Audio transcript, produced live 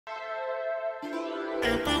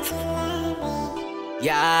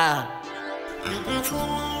Yeah.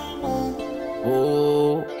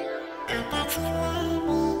 Whoa.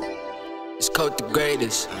 It's called the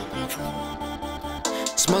greatest.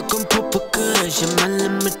 Smoking proper kush in my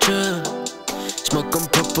lemon truck. Smoking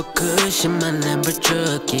proper kush in my lemon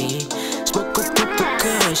truck, yeah. Smoking proper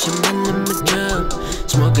kush in my lemon truck.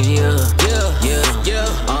 Smoking, yeah.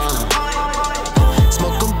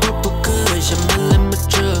 Smoking proper kush in my lemon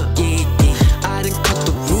truck, yeah. I done cut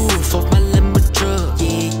the roof off my lemon truck,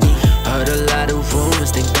 yeah. Heard a lot of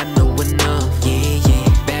rumors, think I know enough, yeah.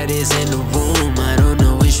 Baddies in the room, I don't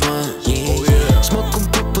know which one, yeah. Smoking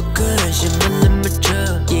proper kush in my lemon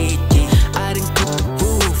truck, yeah. I done cut the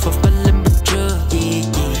roof off my lemon truck,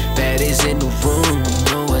 yeah. Baddies in the room, you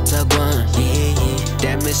know what I want, yeah.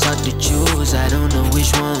 Damn, it's hard to choose, I don't know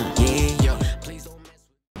which one, yeah. Please don't mess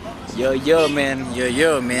with Yo man.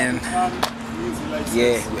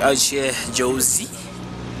 Yeah, we out here, Josie.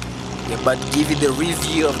 Yeah, but give you the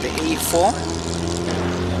review of the A4.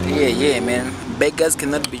 Yeah, man. Beggars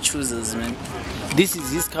cannot be choosers, man. This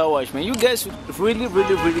is his car wash, man. You guys should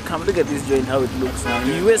really come look at this joint, how it looks now.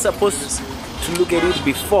 You were supposed to look at it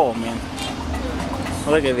before, man.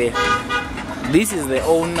 Look at that. This is the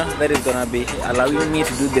owner that is gonna be allowing me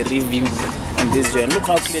to do the review on this joint. Look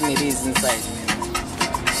how clean it is inside, man.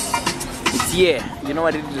 It's here. You know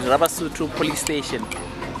what it is? Rabasutu police station.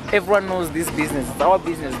 Everyone knows this business. It's our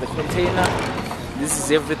business. The container. This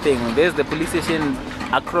is everything. There's the police station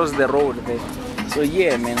across the road there. So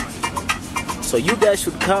yeah, man. So you guys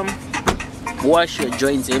should come wash your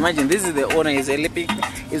joints. Imagine this is the owner. He's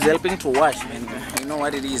helping to wash, man. You know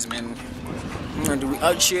what it is, man. And we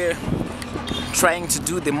out here trying to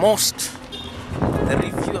do the most. The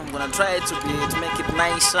review, I'm gonna try to make it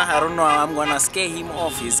nicer. I don't know how I'm gonna scare him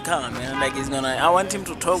off his car, man. Like I want him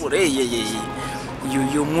to talk with, hey, yeah.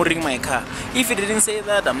 You're moving my car. If he didn't say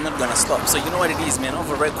that, I'm not gonna stop. So you know what it is, man.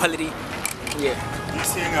 Override quality. Yeah. You're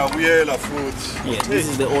seeing a wheel of food. Yeah, this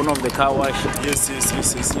is the owner of the car wash. Yes.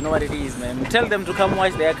 You know what it is, man. Tell them to come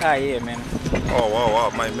wash their car here, man. Oh wow,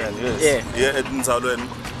 my man. Yes. Yeah. Here at Nzalweni,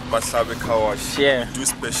 Bahlabe car wash. Yeah. We do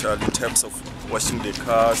special in terms of washing the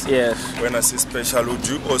cars. Yes. When I say special, we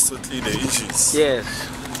do also clean the engines. Yes.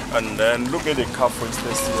 And then look at the car, for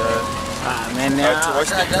instance, here. Ah, man. To wash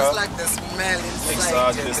the car. Just like the smell inside.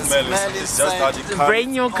 Exactly, the smell is just that the car.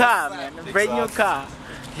 Brand new car, man. Brand new car.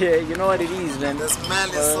 Yeah, you know what it is, man. The smell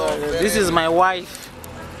is so This is my wife.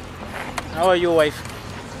 How are you, wife?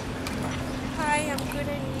 Hi, I'm good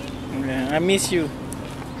and you? Yeah, I miss you.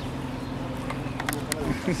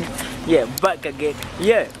 Yeah, back again.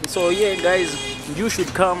 Yeah, so yeah, guys, you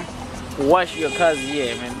should come wash your cars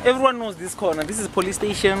here, man. Everyone knows this corner. This is police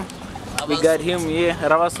station. We got him here,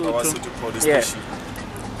 Rawasutu police station.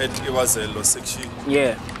 It was a low section.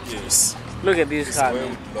 Yeah. Yes. Look at this car,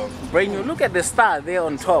 man. Brand new. Look at the star there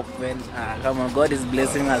on top, man. Ah, come on, God is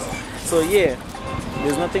blessing us. So yeah,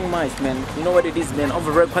 there's nothing much, man. You know what it is, man.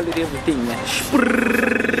 Overall quality everything, man.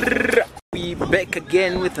 We back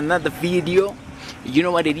again with another video. You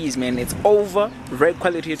know what it is, man. It's over red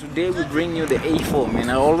quality. Today we bring you the A4,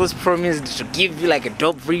 man. I always promised to give you like a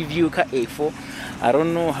dope review car A4. I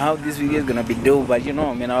don't know how this video is gonna be dope, but you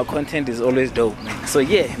know, man, our content is always dope, man. So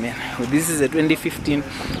yeah, man, this is a 2015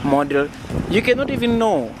 model. You cannot even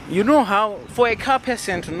know. You know how for a car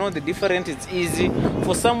person to know the difference, it's easy.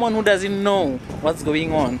 For someone who doesn't know what's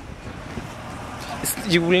going on,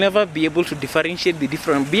 you will never be able to differentiate the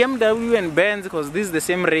difference. BMW and Benz, because this is the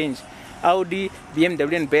same range. Audi,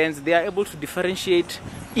 BMW and Benz, they are able to differentiate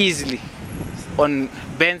easily on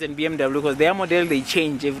Benz and BMW because their model, they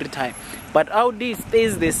change every time. But Audi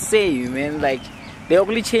stays the same, man. Like they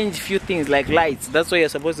only change few things like lights. That's why you're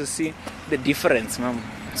supposed to see the difference, man.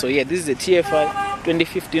 So yeah, this is the TFSI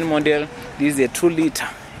 2015 model. This is a 2-liter.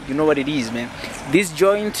 You know what it is, man. This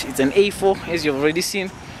joint, it's an A4, as you've already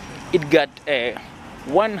seen. It got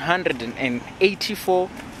 184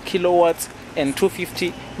 kilowatts and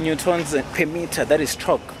 250 newtons per meter. That is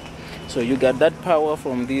torque. So you got that power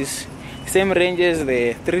from this same range as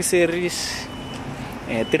the 3 series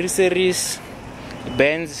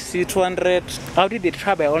Benz C200. How did they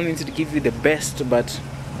try by all means to give you the best, but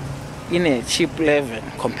in a cheap level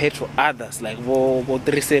compared to others like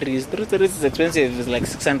 3 series. 3 series is expensive. It's like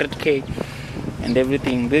 600k and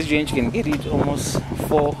everything. This range you can get it almost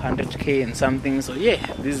 400k and something. So yeah,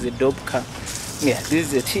 this is a dope car. Yeah,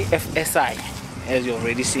 this is a TFSI, as you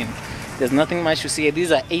already seen. There's nothing much to see.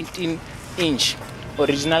 These are 18-inch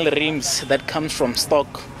original rims that comes from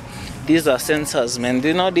stock. These are sensors, man.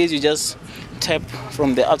 Nowadays you just tap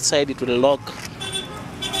from the outside, it will lock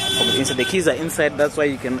from the inside. The keys are inside, that's why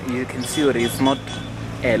you can see it. It's not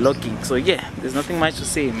locking. So yeah, there's nothing much to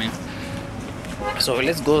say, man. So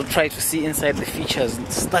let's go try to see inside the features.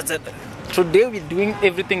 Today we're doing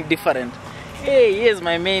everything different. Hey, here's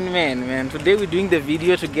my main man. Today we're doing the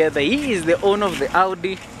video together. He is the owner of the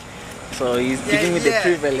Audi, so he's giving me the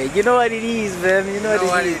privilege. You know what it is, man. You know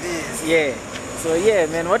what it is. Yeah. So yeah,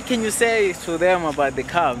 man. What can you say to them about the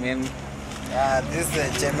car, man? This is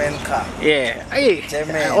a German car. Yeah. Hey,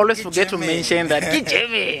 German. I always forget to mention that.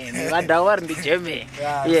 German. What the word in German?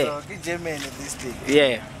 So German in this thing.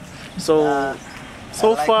 Yeah. So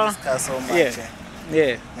so I like far, this car so much.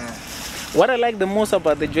 yeah. What I like the most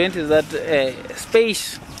about the joint is that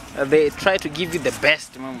space. They try to give you the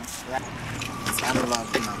best, man. It's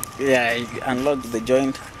unlocked now. Yeah, you unlock the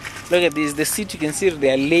joint. Look at this. The seat, you can see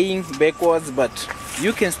they are laying backwards, but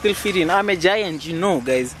you can still fit in. I'm a giant, you know,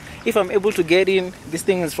 guys. If I'm able to get in, this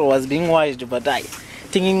thing was being washed, but I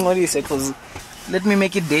thinking what is it? Because let me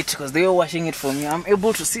make it date, because they are washing it for me. I'm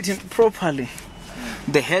able to sit in properly.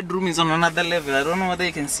 The headroom is on another level. I don't know whether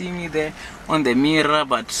you can see me there on the mirror,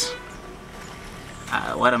 but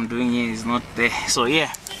what I'm doing here is not there. So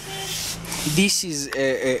yeah, this is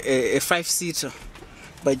a 5-seater,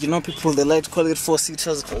 but you know, people they like to call it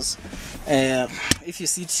 4-seaters because if you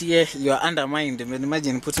sit here you are undermined. I mean,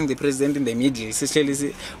 imagine putting the president in the middle,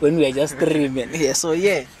 especially when we are just 3 men here. So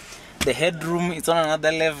yeah, the headroom it's on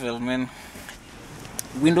another level, man.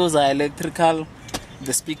 Windows are electrical.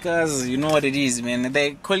 The speakers, you know what it is, man.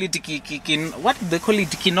 They call it what they call it,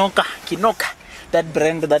 Kinoka, that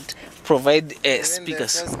brand that provide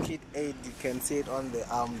speakers. The first kit aid, you can see it on the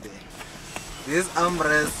arm there. This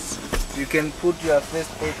armrest, you can put your first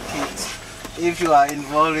aid kit. If you are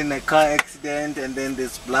involved in a car accident and then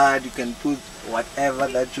there's blood, you can put whatever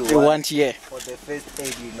that you want here for the first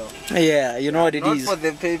aid, you know. Yeah, you know what it is. Not for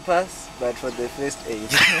the papers, but for the first aid.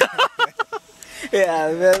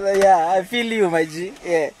 Yeah, I feel you, my G.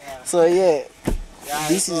 Yeah. So yeah,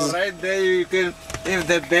 this so is right there. You can, if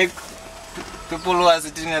the back, people who are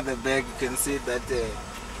sitting at the back, you can see that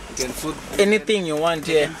you can put anything you want.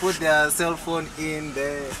 You can put their cell phone in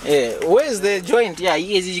there. Yeah. Where's the joint? Yeah,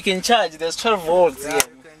 yes, you can charge. There's 12 volts. Yeah, you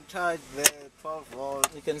can charge the 12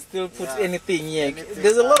 volts. You can still put anything here. Anything.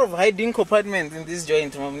 There's a lot of hiding compartments in this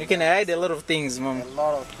joint, mom. You can hide a lot of things, mom. A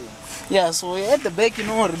lot of things. Yeah, so at the back, you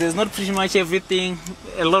know, there's not pretty much everything.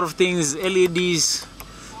 A lot of things, LEDs.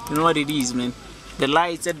 You know what it is, man. The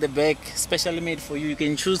lights at the back, specially made for you. You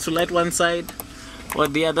can choose to light one side or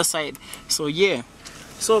the other side. So yeah.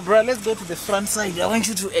 So, bro, let's go to the front side. I want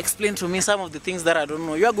you to explain to me some of the things that I don't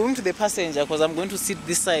know. You are going to the passenger because I'm going to sit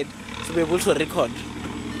this side to be able to record.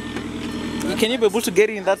 Can you be able to get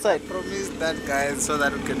in that side? I promise that, guys, so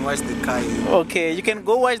that we can watch the car. Okay, you can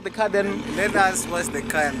go watch the car then. Let us watch the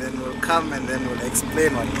car and then we'll come and then we'll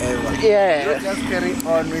explain whatever. Yeah. Don't just carry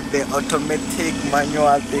on with the automatic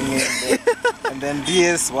manual thing in there. And then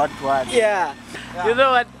this, what? Yeah. You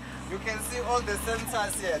know what? You can see all the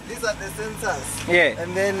sensors here. These are the sensors. Yeah.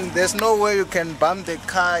 And then there's no way you can bump the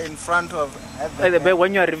car in front of at the back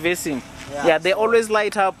when you are reversing. Yeah, they always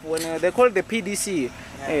light up when they call it the PDC.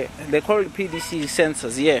 They call it PDC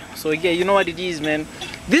sensors. Yeah. So yeah, you know what it is, man.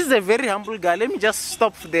 This is a very humble guy. Let me just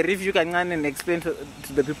stop the review and explain to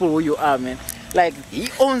the people who you are, man. Like, he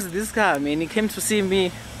owns this car, man. He came to see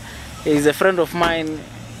me. He's a friend of mine.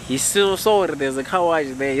 He still saw there's a car wash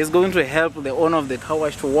there. He's going to help the owner of the car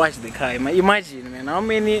wash to wash the car. Imagine, man, how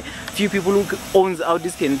many few people who owns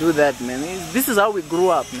Audis can do that, man. This is how we grew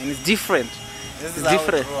up, man. It's different. This is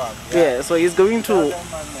different. How we grew up. Yeah. So he's going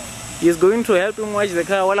to help him wash the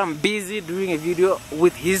car while I'm busy doing a video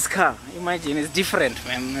with his car. Imagine, it's different,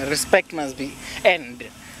 man. Respect must be earned.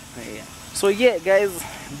 Yeah. So yeah, guys,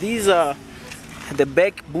 these are the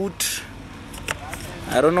back boot.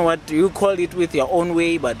 I don't know what you call it with your own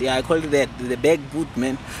way, but yeah, I call it the back boot,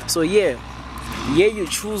 man. So yeah, here you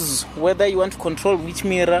choose whether you want to control which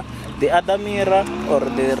mirror, the other mirror, or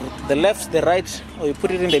the left, the right, or you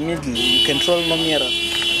put it in the middle. You control no mirror.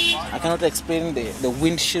 I cannot explain the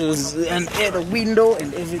windshields and the window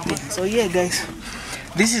and everything. So yeah, guys,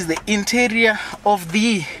 this is the interior of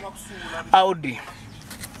the Audi.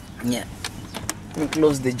 Yeah, let me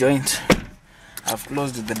close the joint. I've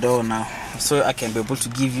closed the door now, so I can be able to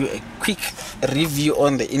give you a quick review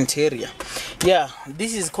on the interior. Yeah,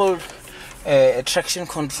 this is called traction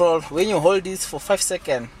control. When you hold this for 5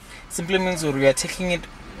 seconds, simply means we are taking it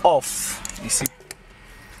off. You see,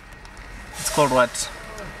 it's called what?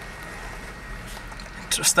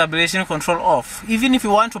 Stabilization control off. Even if you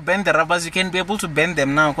want to bend the rubbers, you can be able to bend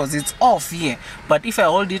them now because it's off here. But if I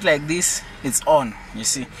hold it like this, it's on. You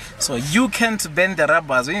see, so you can't bend the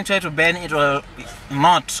rubbers. When you try to bend, it will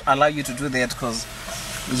not allow you to do that because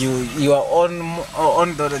you are on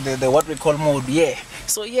the what we call mode. Yeah.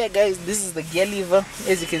 So yeah, guys, this is the gear lever.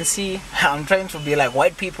 As you can see, I'm trying to be like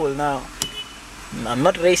white people now. I'm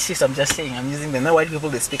not racist, I'm just saying I'm using them. Now white people,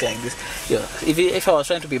 they speak like this. Yeah. If I was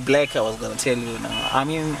trying to be black, I was gonna tell you now. I'm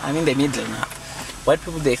in the middle now. White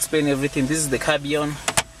people, they explain everything. This is the carbion.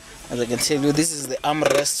 As I can tell you, this is the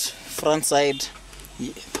armrest, front side.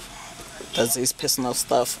 Yeah. That's his personal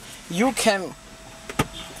stuff. You can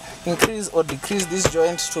increase or decrease this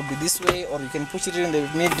joint to be this way, or you can put it in the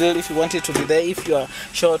middle if you want it to be there. If you are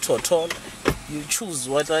short or tall, you choose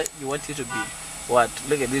what you want it to be. What?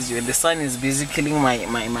 Look at this. When the sun is busy killing my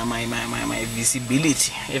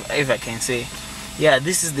visibility, if I can say. Yeah,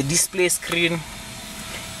 this is the display screen.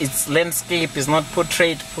 It's landscape, is not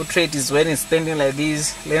portrait. Portrait is when it's standing like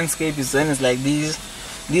this. Landscape is when it's like this.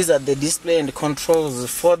 These are the display and controls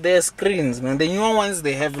for their screens, man. The newer ones,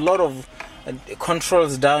 they have a lot of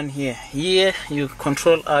controls down here. Here you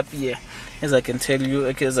control up here, as I can tell you,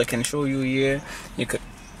 as I can show you here. You can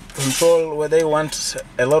control whether you want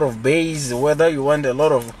a lot of bass, whether you want a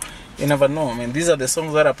lot of, you never know. I mean, these are the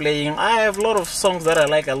songs that are playing. I have a lot of songs that I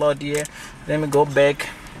like a lot here. Let me go back.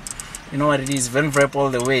 You know what it is, Van Rap all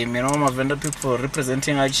the way, man. All my vendor people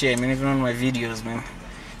representing out here, I mean, even on my videos, man.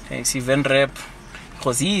 You see Van Rap,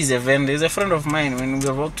 because he is a vendor, he's a friend of mine. When we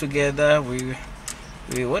work together, we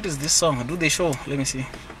what is this song? Do they show? Let me see.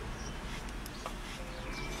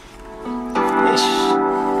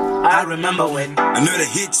 I remember when another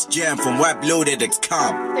hits jam from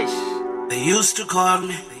WebLoaded.com. They used to call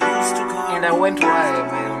me. And I went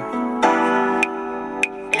wild, man.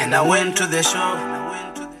 And I went to the show.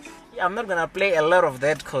 Yeah, I'm not gonna play a lot of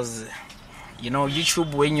that because, you know,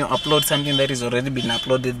 YouTube, when you upload something that is already been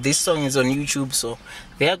uploaded, this song is on YouTube, so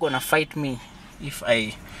they are gonna fight me if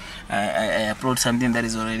I upload something that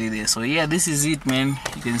is already there. So yeah, this is it, man.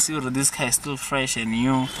 You can see this car is still fresh and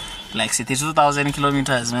new, like 62,000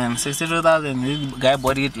 kilometers, man. 62,000. This guy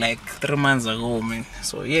bought it like 3 months ago, man.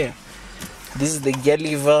 So yeah, this is the gear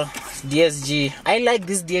lever DSG. I like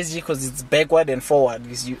this DSG because it's backward and forward.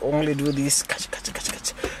 Because you only do this.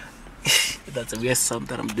 That's a weird sound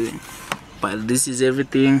that I'm doing, but this is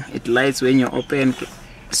everything. It lights when you open.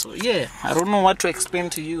 So yeah, I don't know what to explain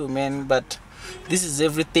to you, man, but this is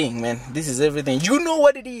everything, man. This is everything. You know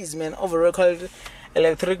what it is, man. Overredquality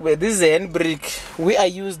electric, but this is a handbrake we are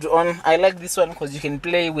used on. I like this one because you can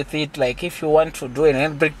play with it, like if you want to do an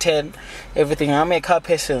handbrake 10 everything. I'm a car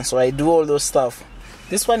person, so I do all those stuff.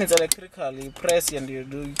 This one is electrical. You press and you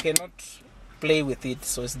do. You cannot play with it,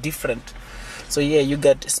 so it's different. So yeah, you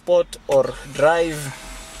got sport or drive.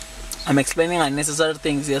 I'm explaining unnecessary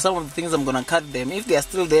things here. Some of the things I'm gonna cut them. If they are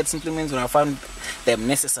still there, it simply means when I found them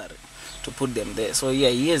necessary to put them there. So yeah,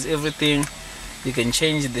 here's everything. You can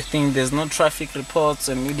change the thing. There's no traffic reports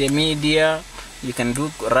and media. You can do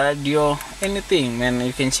radio, anything, man.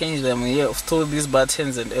 You can change them here through these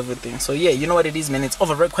buttons and everything. So yeah, you know what it is, man. It's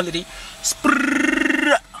Overredquality.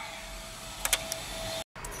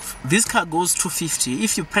 This car goes 250.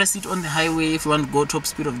 If you press it on the highway, if you want to go top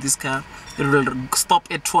speed of this car, it will stop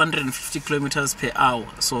at 250 kilometers per hour.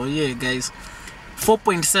 So yeah, guys,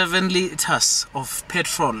 4.7 liters of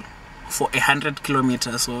petrol for 100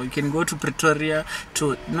 kilometers. So you can go to Pretoria,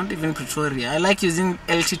 to not even Pretoria. I like using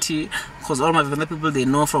LTT because all my other people, they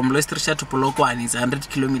know from Loistricha to Polokwane is 100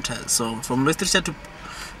 kilometers. So from Loistricha to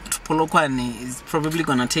Polokwane is probably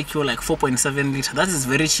gonna take you like 4.7 liters. That is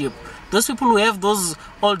very cheap. Those people who have those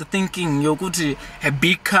old thinking, you go to a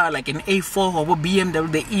big car like an A4 or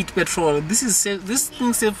BMW, they eat petrol. This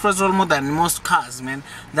thing saves petrol more than most cars, man,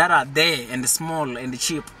 that are there and small and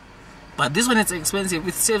cheap. But this one is expensive.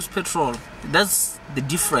 It saves petrol. That's the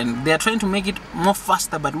difference. They are trying to make it more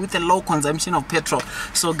faster, but with a low consumption of petrol.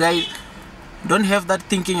 So guys, don't have that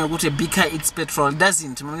thinking you go to a big car eats petrol. It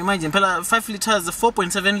doesn't. Imagine 5 liters,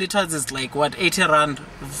 4.7 liters is like what, 80 rand,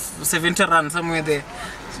 70 rand, somewhere there.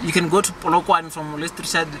 You can go to Polokwane from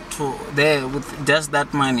Loistricha to there with just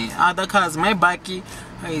that money. Other cars, my Baki,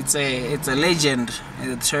 it's a legend.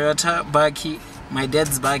 It's Toyota Baki. My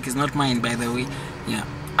dad's bike is not mine, by the way. Yeah.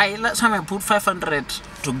 Last time I put 500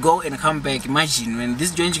 to go and come back. Imagine when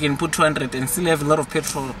this joint you can put 200 and still have a lot of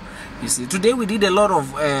petrol. You see, today we did a lot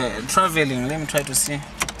of traveling. Let me try to see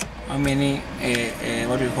how many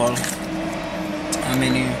what do you call, how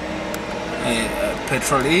many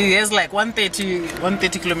petrol. He has like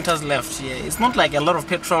 130 kilometers left. Yeah, it's not like a lot of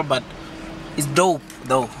petrol, but it's dope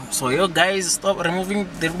though. So you guys, stop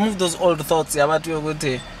remove those old thoughts. Yeah, but you're going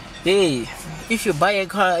to, hey, if you buy a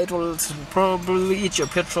car, it will probably eat your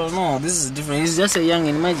petrol. No, this is different. He's just a young,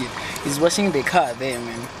 imagine. He's washing the car there,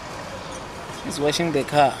 man. He's washing the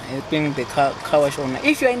car, helping the car wash owner.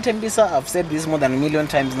 If you're in Tembisa, I've said this more than 1 million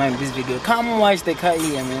times now in this video. Come wash the car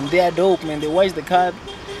here, man. They are dope, man. They wash the car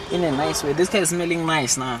in a nice way. This car is smelling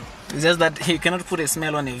nice now. It's just that you cannot put a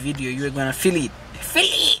smell on a video. You're gonna feel it. Feel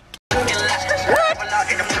it.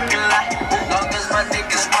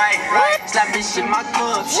 Slap this shit my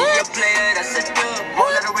cup, she a player, that's a dub. Whole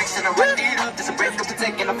lot of racks and I run it up. There's a break up to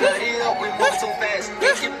take and I flood it up. We move too fast,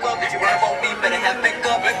 can't keep up. If you run on me, better have back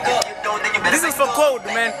up. You don't, then you better. This is for code,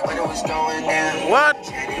 man. What?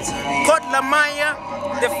 Code Lamaya,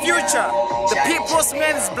 the future, the people's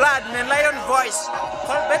man's blood, man. Lion voice.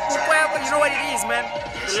 Call back to wherever, you know what it is, man.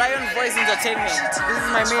 The Lion Voice Entertainment. This is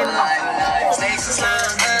my main.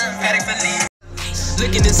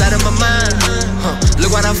 Looking inside of my mind, look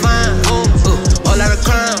what I find. Whole lot of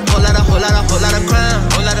crime, whole lot of crime, whole lot of crime,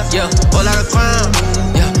 yeah, whole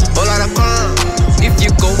lot of crime. If you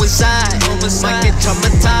go inside, might get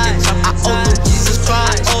traumatized. I owe no Jesus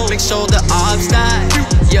Christ. Make sure the odds die.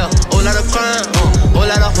 Yeah, whole lot of crime, whole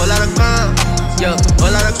lot of crime. Yeah, whole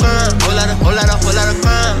lot of crime, whole lot of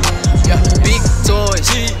crime. Yeah, big toys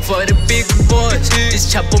for the big boys. This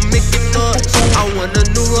chopper making noise. I want a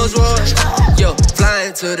new Rolls Royce. Yo,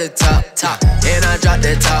 flying to the top, and I drop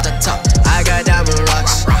that top. I got diamond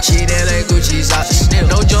rocks. She there like Gucci socks.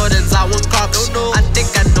 No Jordans, I want Crocs. I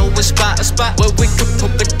think I know a spot where we can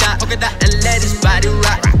polka dot and let his body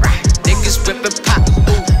rock. Niggas whipping pop.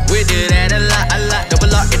 We do that a lot.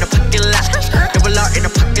 Double R in the parking lot. Double R in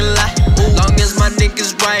the parking lot. Long as my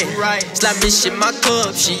niggas right. Slap me shit my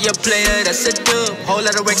cup. She a player, that's a dub. Whole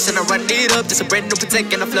lot of racks and I run it up. This a brand new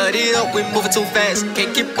Patek and I flood it up. We moving too fast,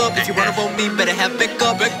 can't keep up. If you run up on me, better have back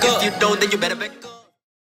up. If you don't, then you better back up.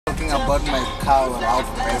 Talking about my car and how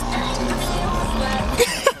best it is.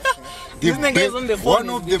 One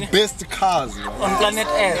of the best cars on planet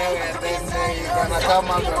Earth.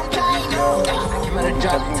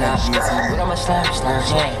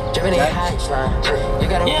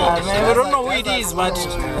 Yeah, man, we don't know who it is, but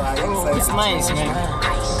it's nice, man.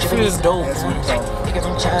 It feels dope. This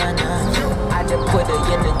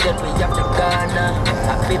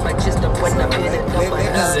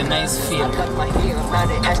is a nice feel. I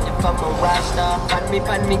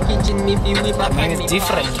mean, it's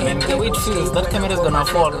different, man. The way it feels, that camera is gonna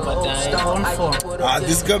fall, but it won't fall.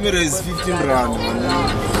 This camera is 15 rand, man.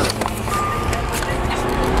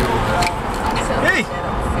 Hey!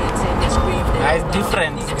 It's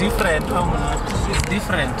different. It's different.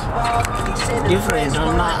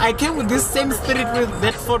 I came with this same spirit with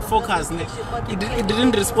that Ford Focus. It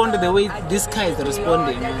didn't respond the way this car is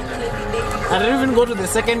responding. I didn't even go to the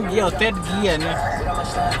second gear or third gear. And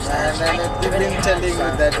they've been telling you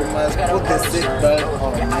that you must put the seat belt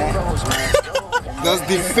on. That's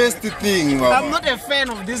the first thing, mama. I'm not a fan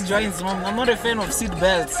of these joints, mom. I'm not a fan of seat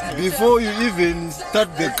belts. Before you even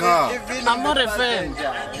start the car. I'm not a fan.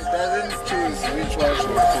 It doesn't choose which one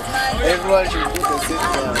should put. Everyone should put the seat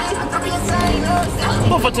belt.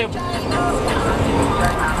 Comfortable.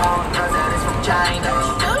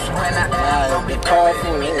 The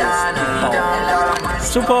powerful is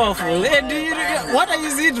it's too powerful. What are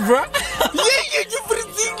you seeing, bro?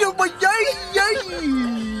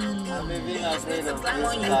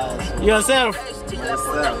 Yourself.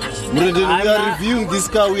 We are reviewing this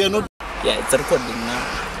car. We are not. Yeah, it's recording now.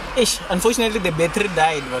 Unfortunately, the battery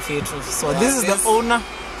died. So this is the owner.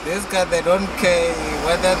 This car, they don't care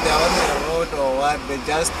whether they're on the road or what. They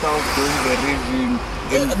just stop doing the reviewing.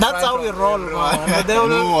 That's how we roll, man.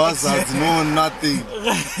 No hazards, no nothing.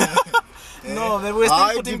 No, we're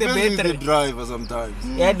still putting the battery. It depends with the driver sometimes.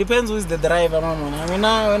 Yeah, it depends who's the driver, man. I mean,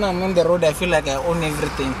 now when I'm on the road, I feel like I own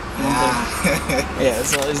everything. Yeah,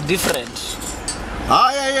 so it's different.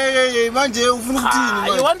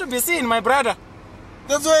 You want to be seen, my brother?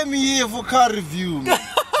 That's why I'm here for car review.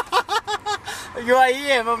 You are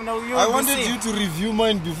here, man. Now I wanted you to review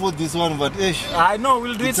mine before this one, but I know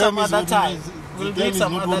we'll do it some other time. We'll do it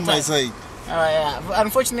some other time. Side. Yeah.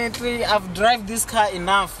 Unfortunately, I've driven this car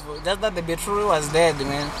enough. Just that the battery was dead,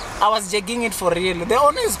 man. I was checking it for real. The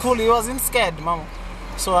owner is cool. He wasn't scared, mom.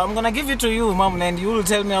 So I'm gonna give it to you, mom, and you will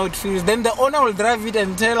tell me how it feels. Then the owner will drive it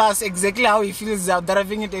and tell us exactly how he feels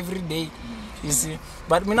driving it every day. You see.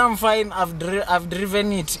 But me, I'm fine. I've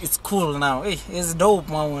driven it. It's cool now. Hey, it's dope,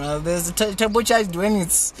 mom. There's turbocharged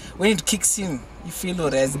when it kicks in. You feel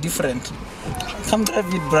it as different. Come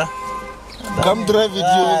drive it, bruh. Come drive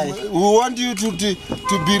it. We want you to be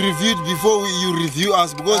reviewed before you review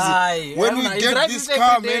us, because when we get this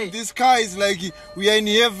car, man, this car is like we are in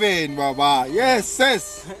heaven, baba. Yes.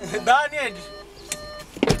 It's done.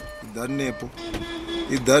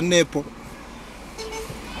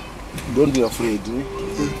 Don't be afraid.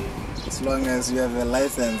 As long as you have a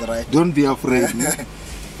license, right? Don't be afraid.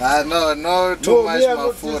 No, too much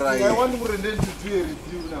mafura I here. want Murenden to do a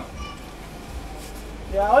review now.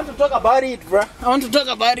 Yeah, I want to talk about it, bro. I want to talk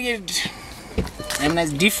about it. And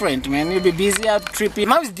it's different, man. You'll be busy out tripping.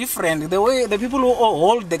 Now it's different. The way the people who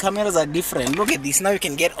hold the cameras are different. Look at this. Now you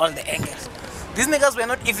can get all the angles. These niggas were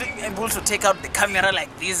not even able to take out the camera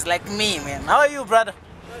like this, like me, man. How are you, brother?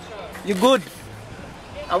 You good?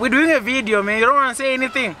 Are we doing a video, man? You don't want to say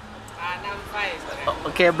anything? I'm fine.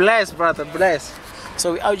 Okay, bless, brother, bless.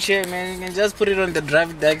 So we out here, man. You can just put it on the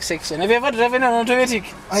drive deck section. Have you ever driven an automatic?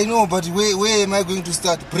 I know, but where am I going to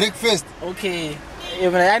start? Brake first. Okay.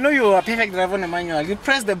 Yeah, I know you are a perfect driver on a manual. You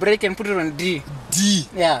press the brake and put it on D. D.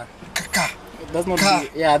 Yeah. Kaka. That's not Car. D.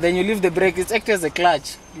 Yeah, then you leave the brake. It acts as a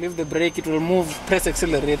clutch. Leave the brake, it will move. Press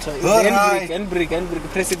accelerator. It's All the right. handbrake.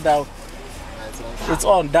 Press it down. It's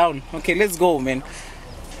on, down. Okay, let's go, man.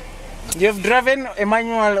 You have driven a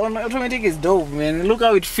manual on automatic is dope, man. Look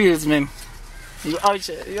how it feels, man. You out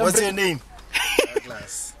here. What's your name?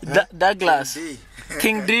 Douglas. Douglas. D.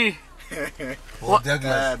 King D. Oh,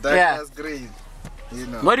 Douglas. Douglas Green. You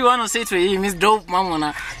know. What do you want to say to him? He's dope,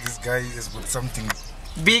 mamona. This guy has got something.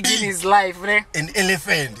 Big in his life, man. An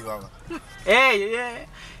elephant. Baba. Hey, yeah.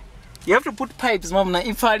 You have to put pipes, mamona.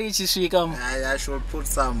 If I reach I should put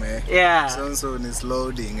some, eh? yeah. Soon it's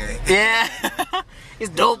loading, eh? Yeah. It's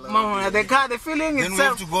dope, mamona. The car, the feeling Then we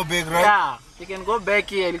have itself. to go back, right? Yeah. You can go back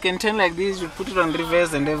here. You can turn like this. You put it on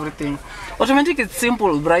reverse and everything. Automatic is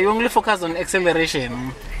simple, bro. You only focus on acceleration.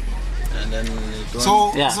 And then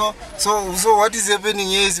So, Yeah. so what is happening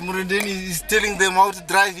here is Murenden is telling them how to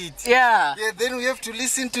drive it. Yeah. Yeah, then we have to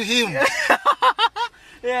listen to him.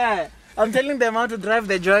 Yeah. I'm telling them how to drive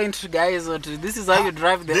the joint, guys. Or this is how you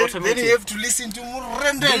drive the Then automatic. you have to listen to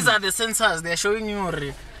Murenden. These are the sensors. They're showing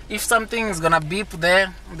you if something is gonna beep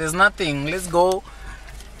there. There's nothing. Let's go.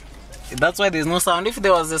 That's why there's no sound. If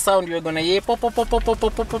there was a sound, you're gonna hear pop, pop, pop, pop, pop,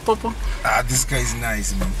 pop, pop, pop, pop. Ah, this guy is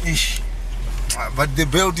nice, man. Ish. But the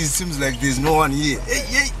belt, it seems like there's no one here. Hey,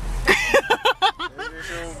 hey.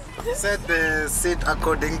 set the seat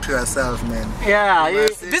according to yourself, man. Yeah,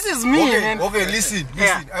 That's this is me, Okay, man. okay, listen.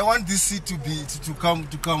 Yeah. I want this seat to be to come.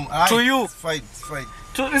 To you. It's fine, it's fine.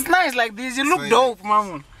 It's nice like this. You look fine. dope,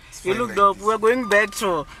 mama. You fine look like dope. this. We're going back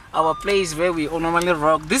to our place where we normally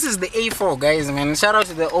rock. This is the A4, guys, man. Shout out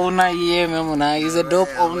to the owner here, mama. He's a dope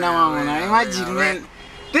owner, mama. Imagine, man.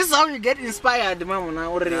 This is how you get inspired, mama.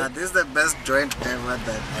 Already. This is the best joint ever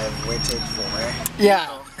that I've waited for, eh?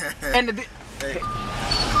 Yeah. And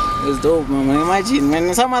it's dope, mama. Imagine,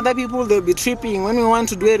 man. Some other people, they'll be tripping when we want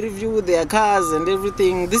to do a review with their cars and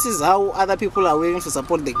everything. This is how other people are willing to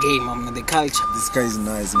support the game, mama, the culture. This guy is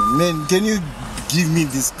nice, man. Man, can you give me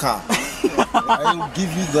this car? I will give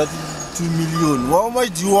you that 2 million. How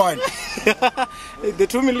much do you want? The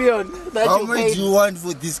 2 million that How you much paid. do you want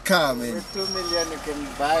for this car, man? 2 million you can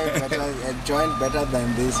buy a joint better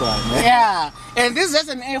than this one, eh? Yeah, and this is just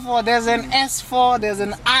an A4. There's an S4, there's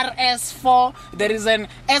an RS4, there is an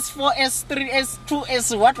S4, S3, S2,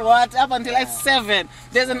 S what, up until S7.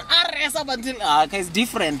 There's an RS up until, okay, it's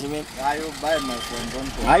different, man. I will buy, my friend,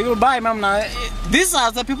 don't worry. I will buy, ma'am. Now, these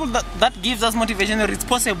are the people that gives us motivation that it's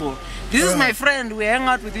possible. This is my friend. We hang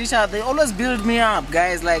out with each other. They always build me up,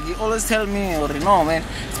 guys. Like, you always tell me, or no, man,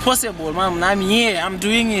 it's possible, ma'am. I'm here. I'm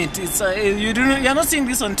doing it. It's you're not seeing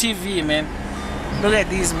this on TV, man. Look at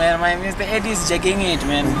this, man. My Mr. Eddie is jacking it,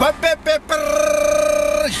 man.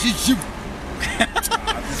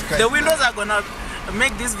 The windows are gonna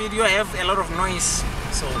make this video have a lot of noise.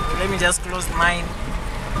 So let me just close mine.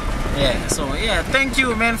 Yeah, so yeah, thank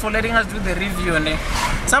you, man, for letting us do the review. And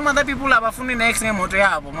some other people are funding next name motor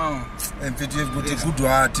yabo, man. And you have got a good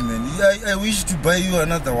heart, man. I wish to buy you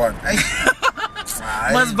another one.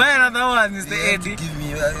 Must buy another one, Mr. You have to Eddie. give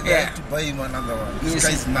me. I have to buy him another one. This Yes.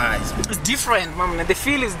 guy is nice, man. It's different, mama. The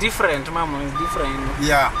feel is different, mama. It's different.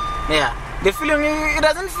 Yeah. Yeah. The feeling, it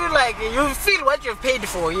doesn't feel like you feel what you've paid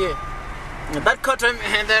for here. That cotton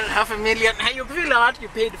and then $500,000, you feel what you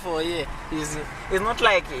paid for here. It's not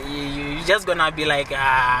like you're just gonna be like,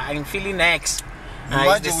 I'm feeling X.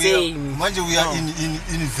 It's the same. Imagine we are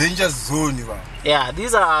in Venture Zone. Yeah,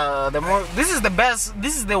 these are the most. This is the best.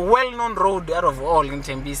 This is the well-known road out of all in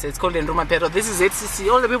Tembisa. It's called Ndruma Petro. This is HCC.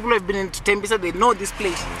 All the people who have been in Tembisa, they know this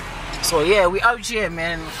place. So yeah, we out here,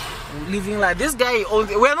 man, living like this guy.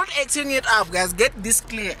 We are not acting it up, guys. Get this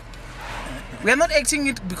clear. We are not acting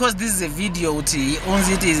it because this is a video. He owns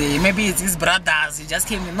it. Maybe it's his brothers. He just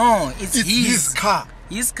came in. No, it's his car.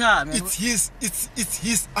 His car, man. It's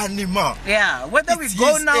his animal. Yeah, whether we It's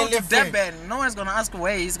go his now to elephant. Durban, no one's gonna ask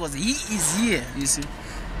where he is because he is here, you see.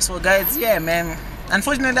 So guys, yeah, man,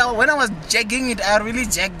 Unfortunately, when I was jacking it, I really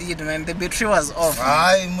jacked it, man. The battery was off.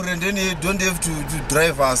 Then you don't have to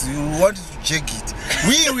drive us. You want to check it.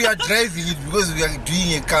 We are driving it because we are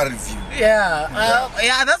doing a car review.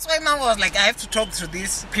 Yeah, that's why now I was like, I have to talk to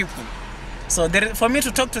these people. So for me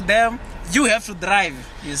to talk to them, you have to drive,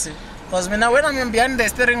 you see. Because now when I'm behind the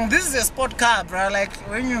steering wheel, this is a sport car, bro. Like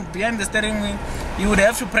when you're behind the steering wheel, you would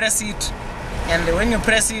have to press it. And when you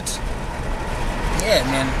press it, yeah,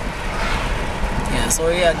 man. Yeah, so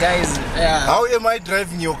yeah, guys. Yeah. How am I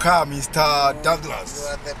driving your car, Mr. Douglas? You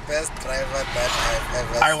are the best driver that I've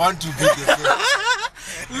ever seen. I want to be the best.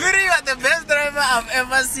 Literally, you are the best driver I've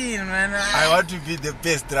ever seen, man. I want to be the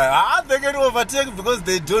best driver. They can overtake because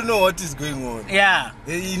they don't know what is going on. Yeah.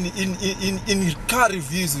 In car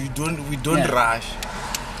reviews, we don't rush.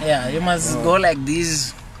 Yeah, you must go like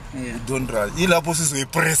this. Yeah. We don't rush.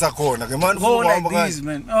 Go like this,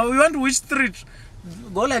 man. Oh, we want which street?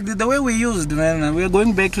 Go like this, the way we used, man. We're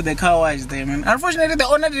going back to the car wash there, man. Unfortunately, the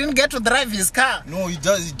owner didn't get to drive his car. No, he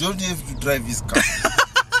does. He don't have to drive his car.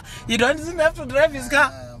 You don't even have to drive his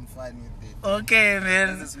car? I'm fine with it. Okay,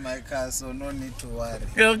 man. This is my car, so no need to worry.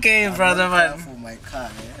 Okay, brother, man. For my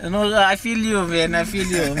car, No, I feel you, man. I feel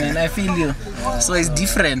you, man. I feel you. So it's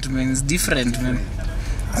different, man. It's different, man.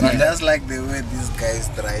 I just like the way this guy is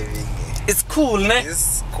driving. It's cool, ne?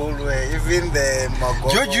 It's cool way. Even the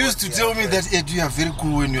Magogo. George used to tell me that you are very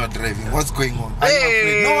cool when you are driving. What's going on? Are you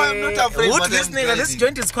afraid? No, I'm not afraid. What this nigga? This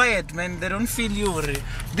joint is quiet, man. They don't feel you.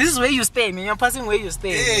 This is where you stay, man. You're passing where you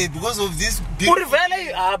stay. Hey, because of this big...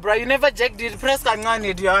 bro, you never jacked it. Press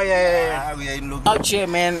it. Yeah. We are in local. Out here,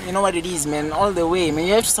 man. You know what it is, man. All the way, man.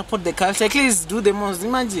 You have to support the culture. At least do the most.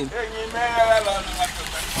 Imagine.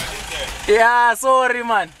 Yeah, sorry,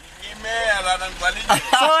 man.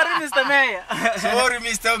 Sorry, Mr. Mayor. Sorry,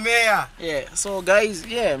 Mr. Mayor. Yeah, so guys,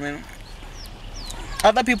 yeah, man.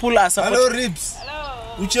 Other people are supporting. Hello, Ribs.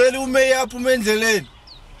 Hello.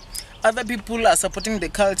 Other people are supporting the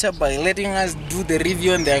culture by letting us do the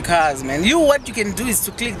review on their cars, man. What you can do is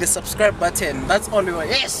to click the subscribe button. That's all you want.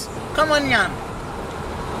 Yes, come on, Yan.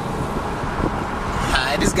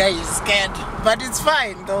 This guy is scared, but it's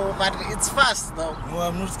fine though. But it's fast though. No,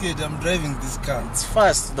 I'm not scared. I'm driving this car. It's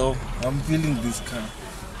fast though. I'm feeling this car.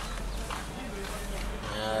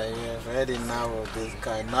 Yeah, you're ready now of this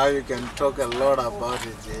car. Now you can talk a lot about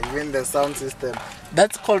it. Even the sound system.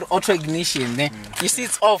 That's called auto ignition. You see,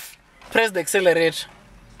 it's off. Press the accelerator.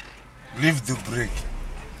 Leave the brake.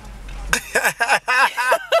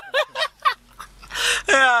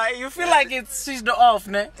 Yeah, you feel like it's switched off,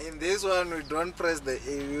 ne? In this one, we don't press the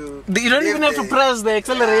you don't even have to press the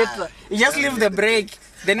accelerator. You just leave the brake,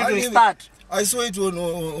 then it will start. I saw it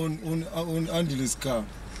on Andy's car.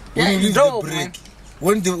 Yeah, When you leave dope, the brake,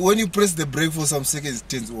 when you press the brake for some seconds, it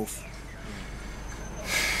turns off.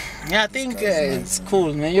 Yeah, I think it's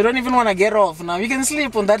cool, man. You don't even want to get off now. You can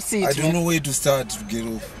sleep on that seat. I don't know where to start to get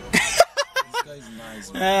off.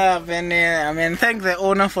 I mean, thank the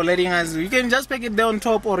owner for letting us. You can just pick it there on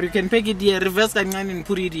top, or you can pick it here, reverse and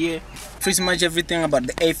put it here. Pretty much everything about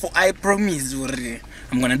the A4. I promise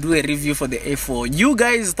I'm gonna do a review for the A4. You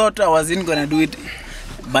guys thought I wasn't gonna do it,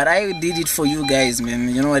 but I did it for you guys, man.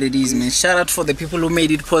 You know what it is, man. Shout out for the people who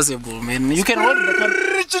made it possible, man. You can hold the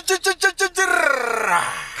camera.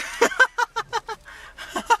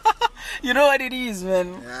 You know what it is,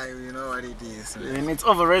 man. Yeah, you know what it is, man. And it's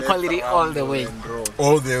overrated quality all the way.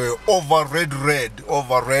 All the way.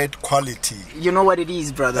 Overred quality. You know what it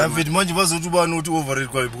is, brother. I'm manje bazothi not overred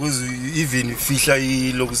quality because even fihla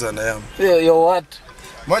ilokusana yami. Yeah, you're what?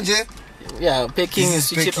 Manje? Yeah, packing is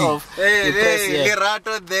switch it off. Hey,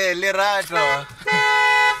 Lirato there, Lirato.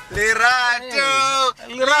 Lirato.